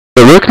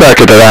It looked like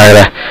it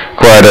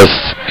quite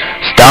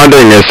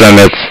astounding, isn't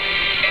it?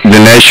 The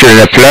nature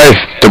in the play,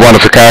 the one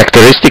of the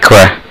characteristic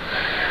well,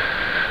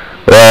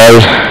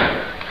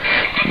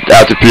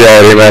 at the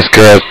PRE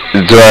masquerade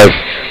drive,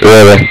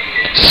 really.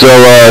 So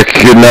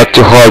could not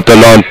to hold a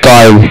long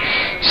time.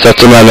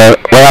 Such a manner,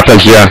 what happened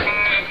here?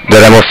 The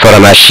remote for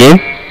a machine?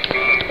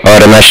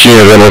 Or the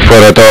machine remote for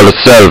the door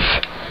itself?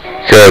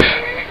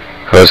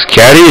 How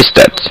scary is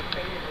that?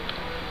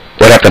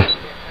 What happened?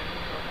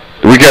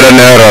 We got an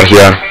error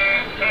here.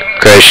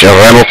 Okay, shall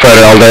remove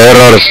all the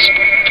errors.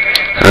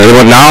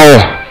 And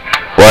now,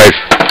 wait.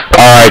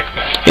 Alright,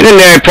 in the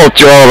name of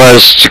you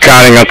always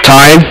counting on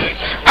time,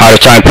 how the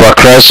time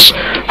progress,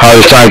 how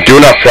the time do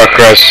not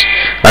progress,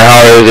 and how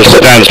it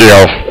stands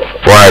still.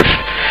 Right.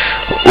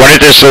 When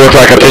it is to look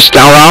like a this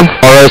down round,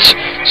 alright,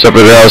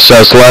 somebody else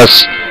says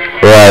less.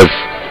 Right.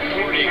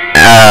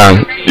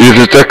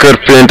 If the could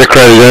be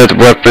integrated, it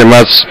would be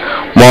much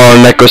more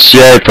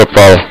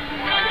negotiable.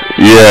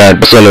 Yeah,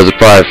 that's another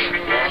 5.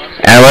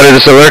 And what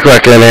does it look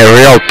like in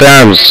real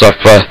terms of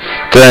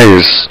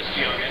things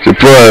to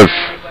prove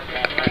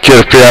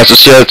QFP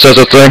associated such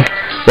a thing?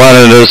 One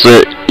is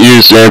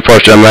use in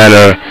important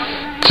manner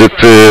to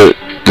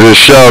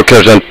show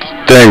certain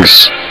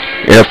things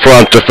in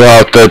front of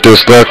what they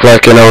just look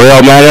like in a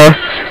real manner,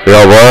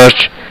 real world,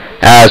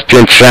 as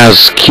being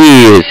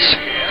transkeys,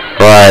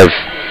 right?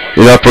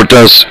 In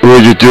importance who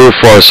you do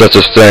for such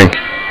a thing,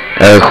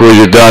 and who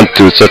you done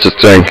to such a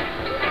thing.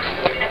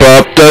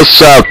 Pop the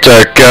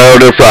subject, go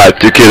to fight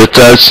to get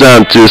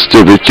attention, just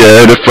to be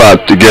get a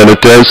fight to get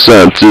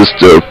attention, just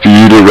to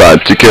be the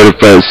right to get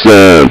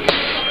attention,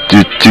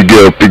 to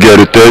go to get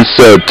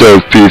attention,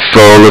 to be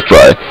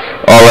qualified.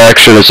 All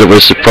action is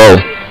visible.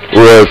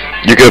 With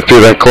you can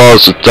even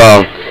close it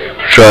down,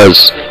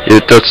 because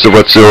that's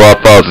what you're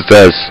about it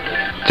is,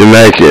 to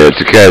make it,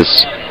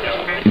 because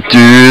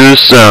do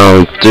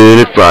sound, do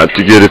the fight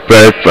to get it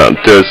back from,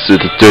 that's it,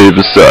 the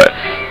table side.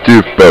 To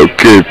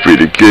okay,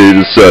 pretty good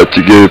inside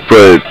to get it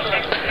right.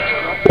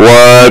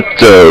 What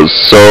does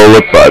all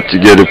about to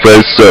get it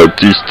right? So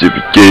this to be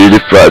get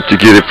it right to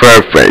get it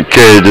perfect.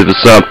 Okay, to the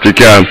something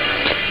come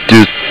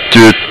to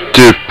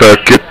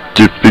pocket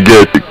to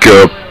get the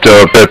cup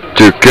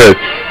to good.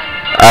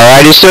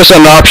 Alright, is there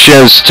some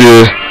options to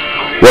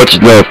what you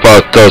know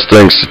about those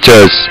things?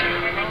 Just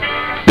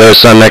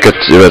there's a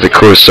negative at the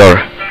cursor.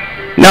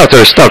 No,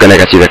 there's not a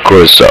negative at the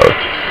cursor.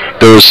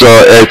 There's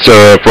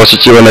a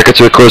positive and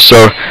negative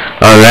cursor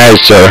on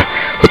answer,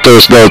 but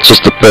there's no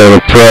just the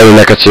private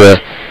negative.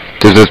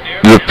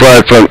 The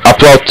private from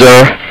upload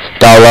there,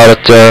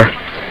 download there.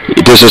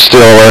 This is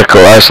still work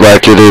as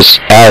like it is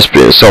has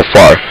been so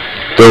far.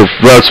 The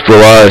words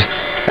provide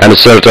and a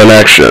certain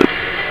action.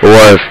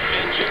 What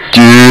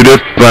do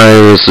the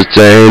brains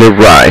attain it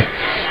right?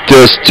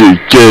 Just to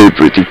get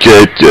with the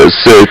get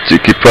just say to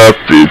keep up,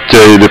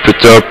 take the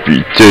prop,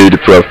 take the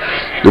prop.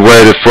 The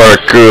way the far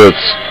goods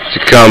to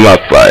come up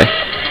by.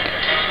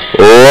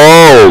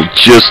 Oh,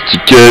 just to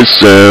get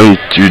some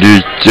to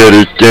the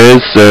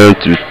dedication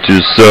to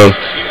some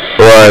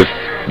life,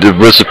 the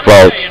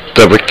reciprocal,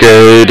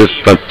 fabricated,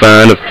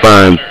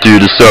 fine, to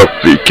the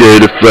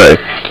sophisticated play,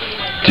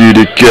 to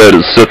the get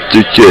a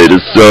sophisticated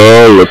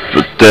soul of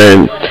the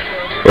thing.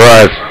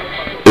 Right,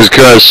 it's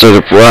because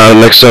the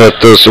next time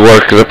it does the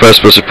work of the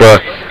best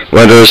reciprocal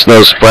when there's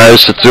no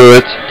surprise to do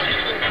it.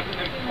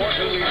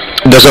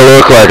 It doesn't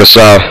look like a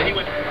sound.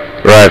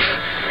 Right.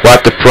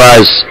 What the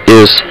price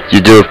is you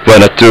do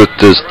when I do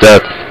this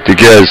that to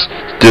get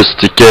this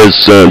to get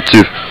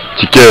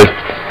to get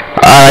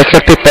it can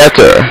be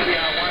better.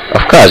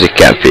 Of course it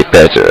can be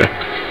better.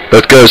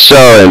 But go so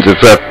into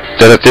that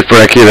a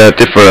different give a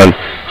different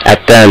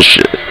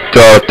attention to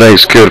all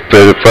things could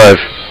be the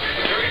price.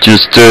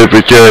 Just to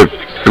the cave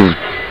to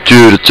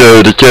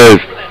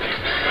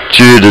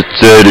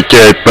the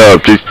cave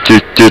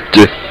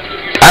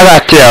I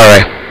got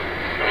theory.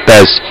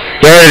 Yes,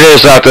 here it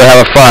is out to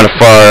have a fun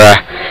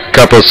for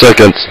couple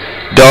seconds.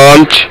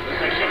 Don't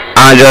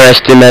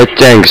underestimate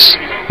things.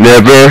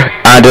 Never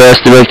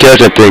underestimate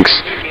certain things.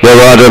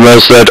 Never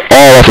underestimate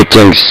all of the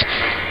things.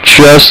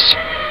 Just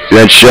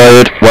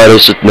enjoy it. What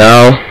is it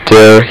now?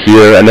 There,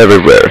 here, and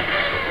everywhere.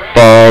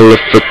 All of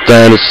the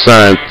then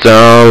sign.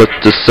 All of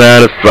the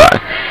satisfy.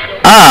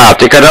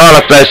 They got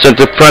all of us in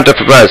the front of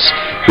us.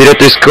 We are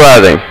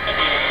describing.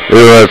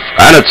 We have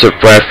another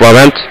brief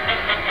moment.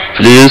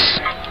 Please,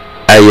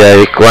 I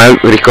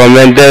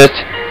recommend it.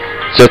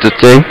 Such a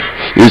thing.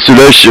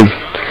 Insulation.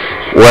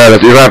 Well,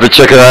 if you have to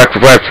check it out,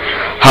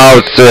 how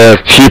the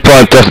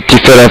viewpoint of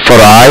different for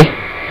eye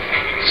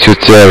to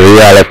the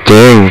real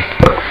thing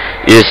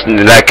is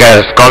like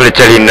a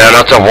completely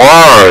another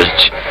world.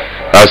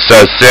 As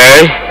I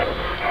say,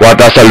 what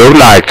does it look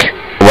like?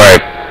 Well,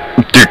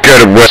 to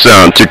get a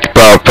sound, to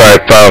power,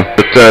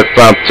 the third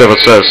pump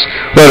services.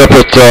 Whether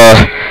put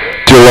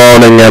to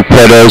learning and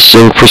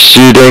producing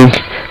proceeding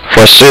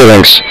for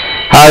ceilings.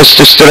 How's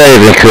the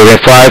straight including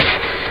 5?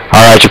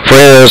 Alright, your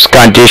prayers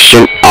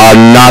condition are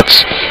not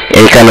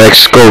any kind of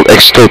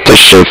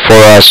exploitation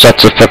for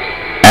such of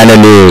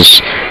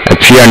enemies and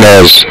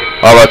pioneers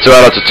about 2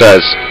 other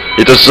tests.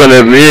 It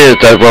doesn't mean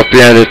that will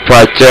be any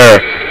right there,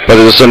 but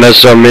it doesn't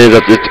necessarily mean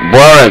that it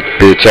won't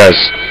be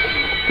test.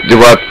 The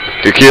what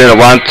the key in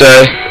one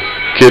day,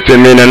 keep it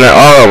meaning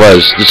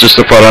otherwise. It's just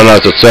about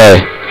another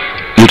say.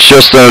 It's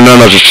just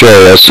another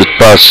chair as it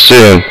was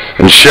seen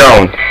and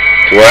shown.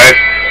 Right?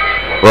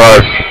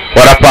 Right.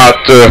 What about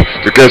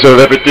the case of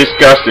a bit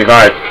disgusting,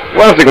 right?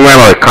 One thing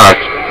memory card.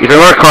 If a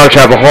memory card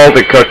have a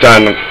holding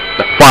curtain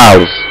the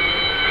files,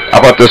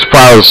 about those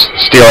files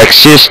still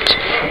exist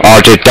or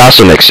they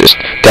doesn't exist,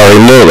 they'll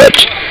remove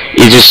it.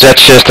 It is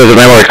such as that the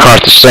memory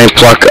card the same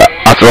plug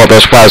after all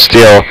those files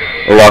still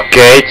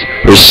locate,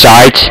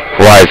 recite,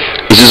 right.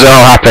 This is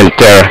all happened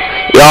there.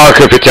 It all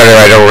could be telling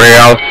right a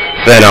real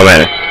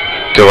phenomenon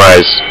to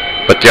rise.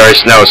 But there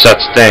is no such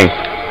thing.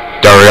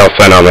 The real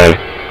phenomenon.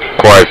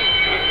 Quite.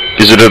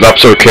 Is it an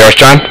absolute chaos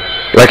time?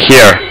 Like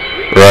here.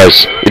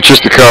 Rise. It's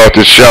just the code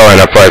to show and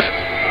up like,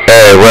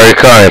 hey, where are you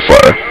coming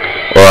for?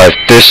 Right,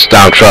 this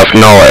down traffic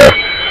nowhere.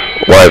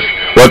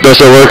 What does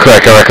it look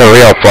like a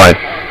real point?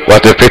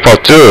 What do people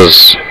do?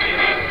 Is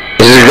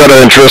it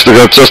gonna interest the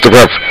just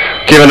about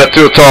given the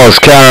 2 tolls,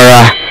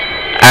 camera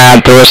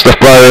and the rest of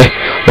body?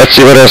 Let's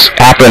see what has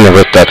happened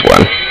with that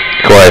one.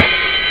 Quite.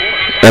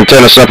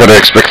 Antenna somebody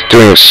expects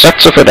doing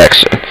sets of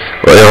action.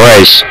 Or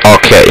erase.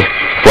 Okay.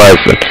 Right.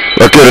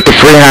 Look good at the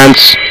free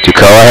hands to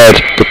go ahead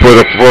to put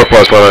up 4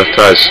 plus one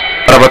tries.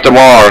 What about the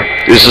more?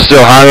 Is it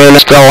still hanging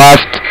still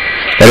left?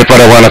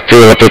 Anybody wanna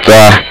feel a bit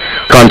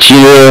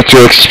continue to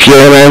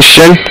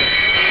experimentation?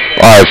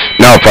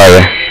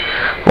 Nobody.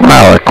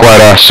 Well,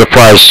 quite a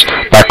surprise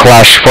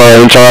backlash for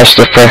interest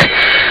of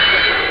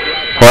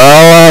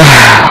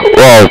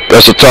well,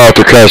 there's a talk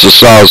to case of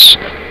sauce.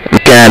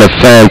 Kind of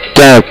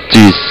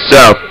fantastic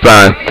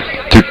something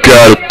to go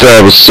to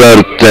table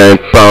certain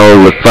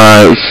bowl of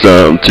fine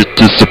some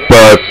to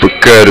support for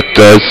good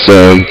at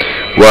some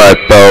white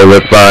bowl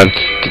of fine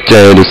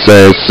contain the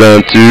same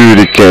some to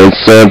the can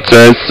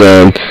sometimes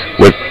some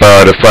with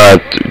butterfly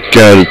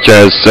kind of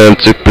chance some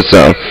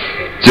 2%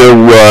 to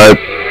what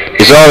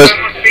is always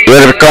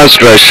little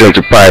concentration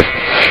to pipe.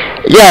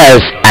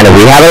 Yes, and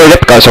we have a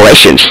little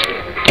concentration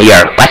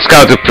here. Let's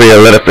go to play a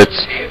little bit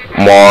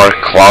more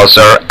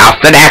closer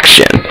after the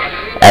action,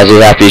 as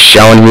it has been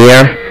shown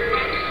here.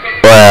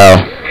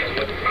 Well,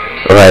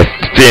 right,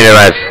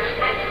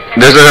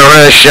 this is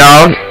already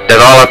shown that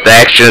all of the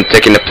action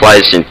taking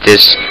place in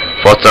this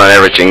photo and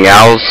everything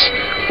else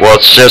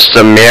was just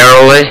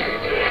merely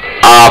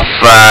of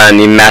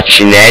an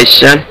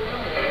imagination.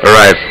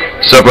 Right,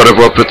 so but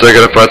we'll put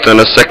it apart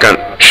in a second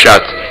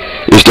shot.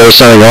 Is there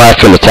something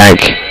left in the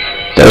tank?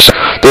 There's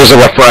a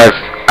what 5.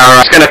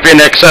 Alright, it's gonna be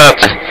next up.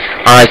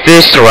 Alright,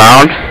 this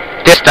round.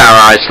 This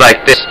time it's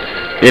like this.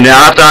 In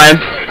our time,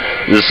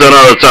 there's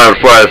another time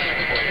 5.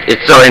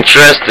 It's so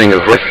interesting,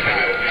 isn't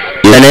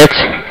it?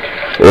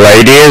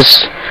 Ladies,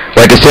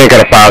 what are you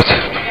thinking about?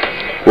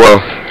 Well,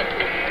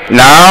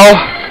 now,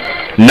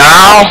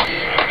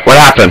 what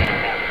happened?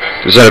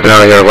 There's anything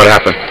out here, what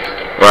happened?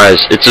 Right,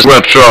 it's just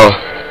web troll.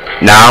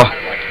 Now?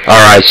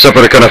 Alright,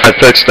 somebody gonna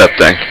fix that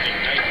thing.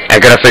 I'm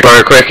gonna fix it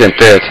very quick and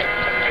did.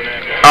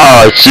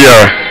 Oh, it's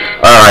here.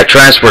 Alright,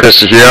 transport is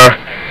here.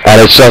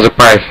 And it's on the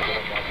pipe.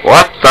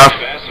 What the?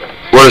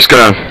 What is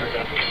going on?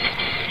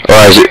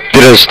 Alright,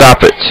 didn't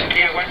stop it.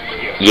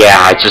 Yeah,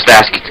 I just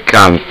asked you to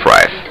come,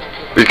 Prive.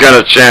 We got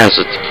a chance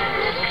at...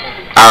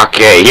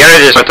 Okay, here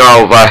it is with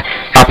all the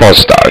apple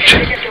starch.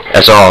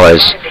 As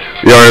always.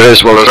 Here it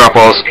is with the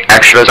apples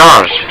extra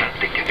starch.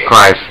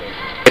 Prive.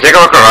 Hey, take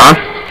a look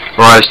around.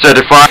 Right,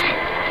 35.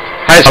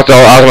 Has to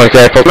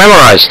automatically able to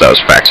memorize those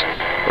facts.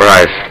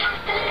 Right.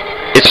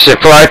 It's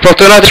simple, I put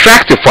another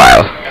distractive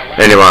file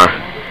anymore.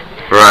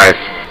 Right.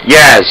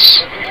 Yes.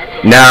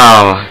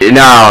 No,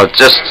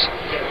 just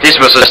this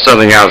was just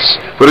something else.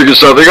 Putting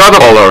something on the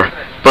folder.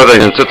 Putting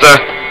it into the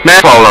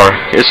main folder.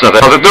 It's not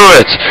able to do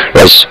it.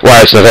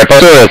 Why it's not able to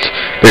do it?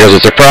 Because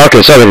it's a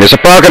broken something. It's a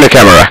broken the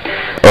camera.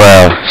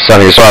 Well,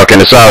 something is broken.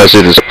 It's always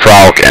it is a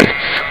broken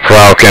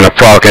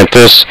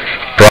this,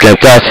 broken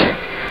that.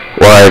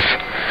 Wife.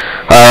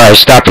 Alright,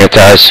 stop it,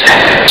 guys.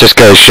 Just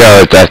gotta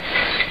show it that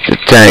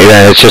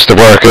it's just the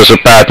work. It's a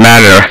bad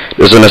manner.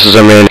 Doesn't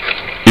necessarily mean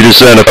you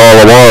deserve it all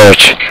the world.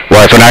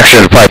 Wife an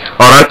action pipe.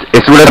 Alright,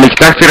 it's una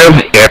mixtafirum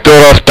e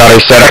toro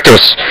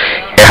tariceractus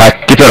e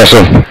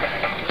hactiperasum.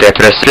 Te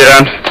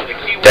presiran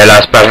de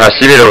las parjas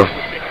civilu.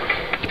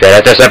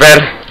 Perete saber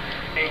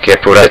que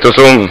pura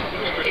tusum.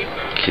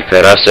 Que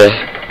perase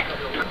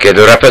que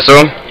dura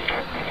pesum.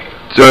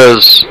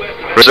 Tus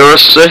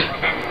resource.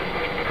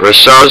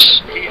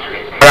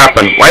 What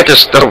happened? Why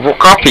does the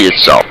copy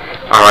itself?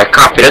 Alright,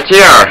 copy it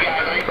here.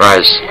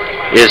 Right.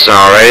 It's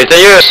already to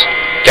use.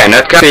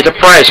 Cannot copy the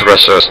price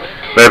resource.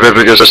 Maybe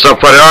because there's some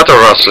pretty other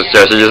resources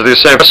just use the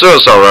same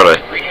resource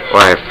already.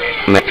 Right.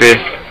 Maybe.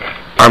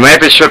 Or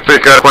maybe it should be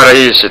quite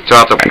easy to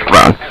automate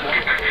around.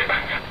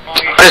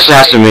 This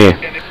has to mean.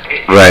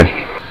 Right.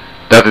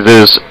 That it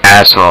is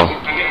asshole.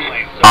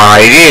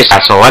 It is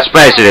asshole. Let's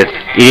face it.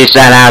 It is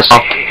an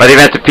asshole. But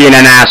even to being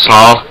an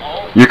asshole,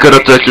 you could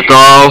have took it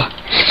all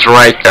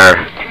straight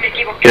there.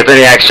 With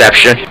any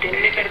exception.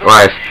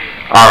 Right.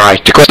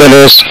 Alright, the question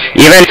is,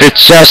 even if it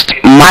just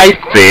might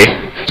be,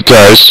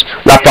 does,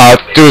 what about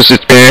does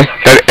it mean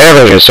that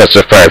everything is such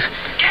a 5?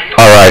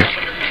 Alright.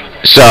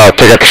 So,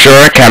 take a picture,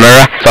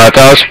 camera,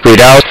 photos,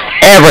 videos,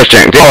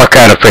 everything, all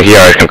kind of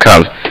here can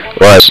come,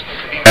 was,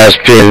 has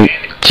been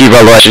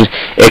evaluation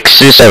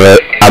excessive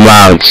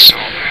amounts.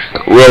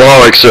 Will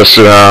all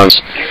excessive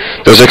amounts.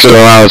 Those excessive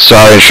amounts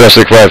are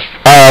interesting with,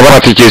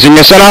 what are using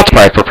is an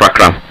outpiper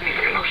program.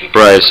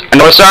 Right. And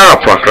what's our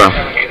program?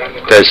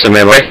 There's a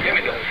memory.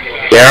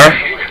 Here,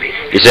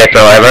 is it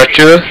ever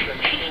true?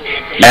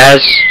 Yes.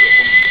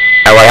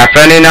 And what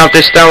happened now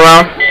this time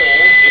around?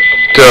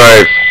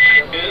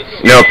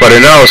 Nobody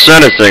knows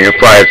anything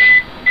about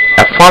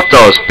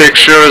photos,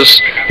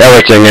 pictures,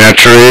 everything in a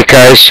 3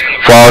 case,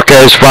 4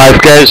 case,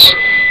 5 case,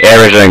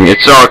 everything.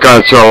 It's all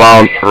going to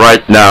alone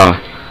right now.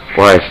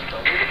 Right.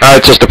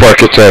 Just a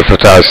pocket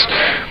photos.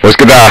 What's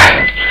good?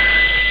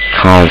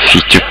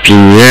 Confit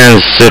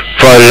opinion, c'est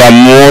pas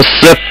l'amour,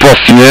 c'est pas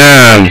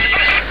fini.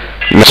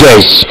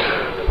 Says,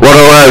 what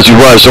else you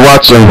was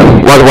watching?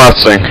 What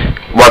watching?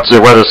 What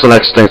is the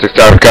next thing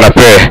that gonna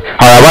be?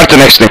 Alright, what's the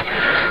next thing?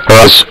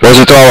 Was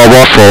it all a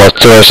waffle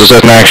to a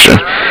certain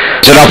action?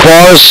 So of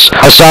course,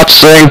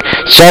 such thing,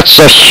 such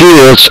a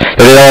huge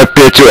that it will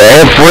appeal to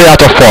every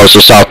other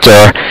forces out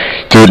there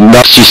to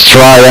not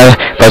destroy them,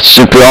 but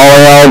simply all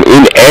around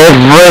in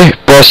every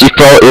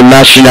possible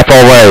imaginable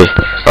way.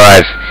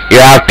 Right.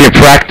 You have been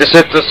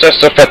practicing the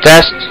system for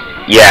test?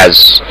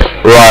 Yes.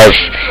 Right.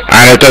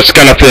 And that's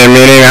gonna be a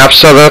meaning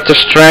absolute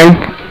string?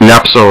 An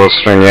absolute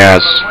string,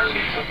 yes.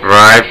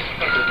 Right.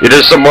 It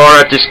is a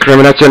more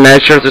discriminatory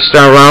nature this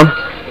time around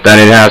than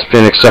it has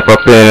been except for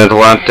being in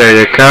 1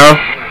 day ago.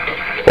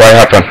 What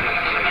happened?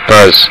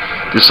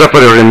 Did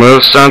somebody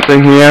remove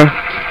something here?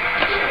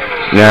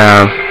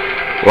 No.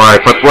 Why?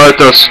 But why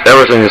does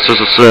everything is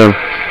just assumed?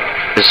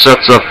 It's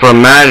such a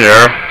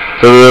manner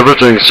that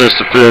everything seems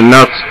to be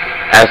not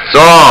at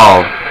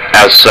all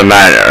as a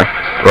manner.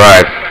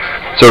 Right.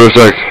 So it's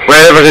like,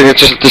 well, everything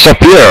just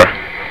disappear.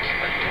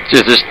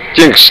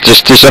 Things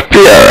just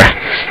disappear.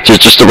 You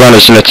just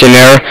vanish in a thin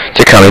air,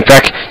 they're coming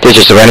back, they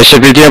just vanish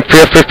with the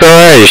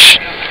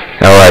preparation.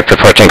 Alright,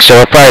 before things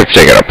are pipe,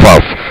 they get a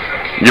puff.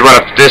 You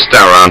wanna put this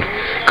down around,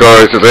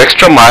 go to the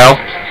extra mile,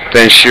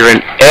 then ensuring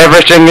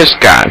everything is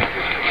gone.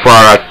 For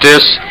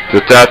this,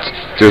 to that,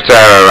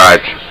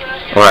 right.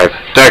 Alright,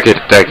 take it.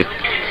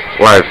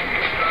 Why?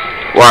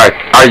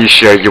 Are you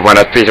sure you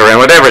wanna beat around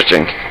with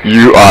everything?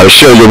 You are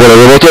sure you wanna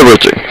remote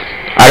everything?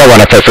 I don't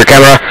wanna pay for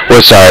camera,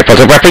 we're sorry, but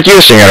we're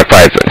producing a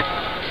private.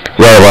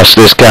 Where was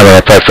this camera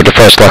paid for the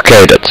first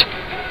located?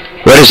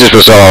 What is this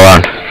was all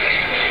around?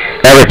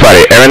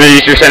 Everybody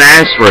needs an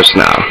answers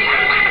now.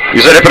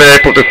 Is anybody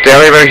able to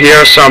deliver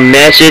here some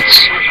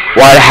message?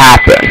 What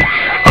happened?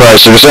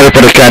 Cause if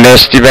anybody can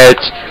estimate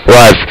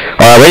what,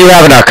 when you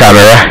have a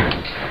camera,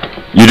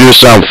 you do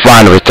some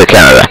fun with the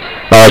camera.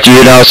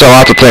 You know some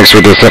other things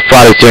with this,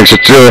 funny things to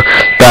do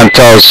than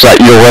those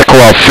you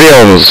record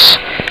films.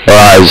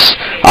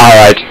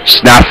 Alright,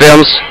 snap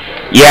films?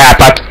 Yeah,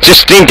 but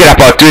just thinking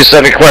about doing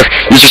something quick,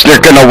 you're just not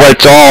gonna wait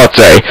all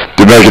day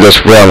to make those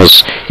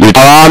films. You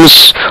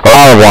arms or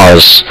other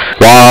walls?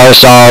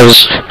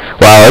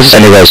 Walls,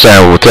 anyway,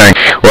 same thing.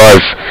 Well,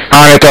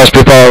 how many of those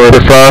people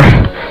refer?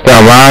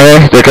 They're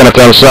lying, they're gonna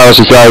themselves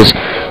because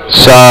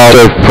so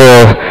they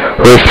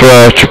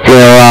refer to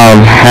being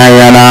around,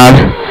 hanging on,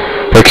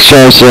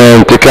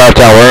 exchanging the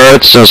goddamn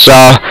words and so,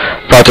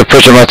 but they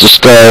pretty much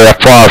stay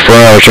apart from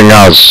everything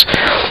else.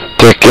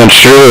 Taking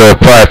true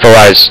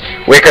prioritize.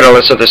 We're gonna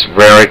listen to this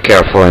very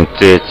carefully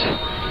indeed.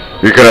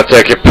 We're gonna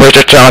take a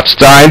pretty much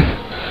time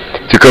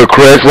to go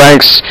great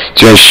lengths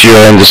to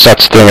ensure in the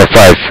such thing of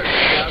 5.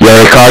 Your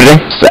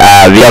recording,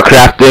 video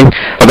crafting,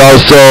 but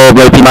also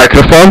maybe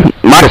microphone.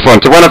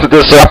 To one of the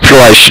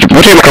approach,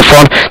 put your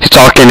microphone to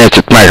talk in it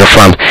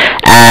microphone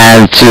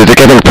and to the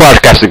getting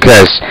podcast in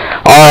case.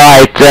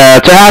 Alright,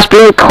 there has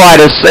been quite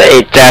a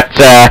say that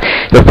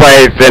the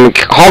player been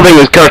holding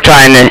his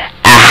curtain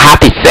a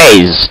happy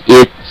face.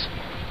 It's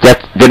that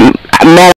the man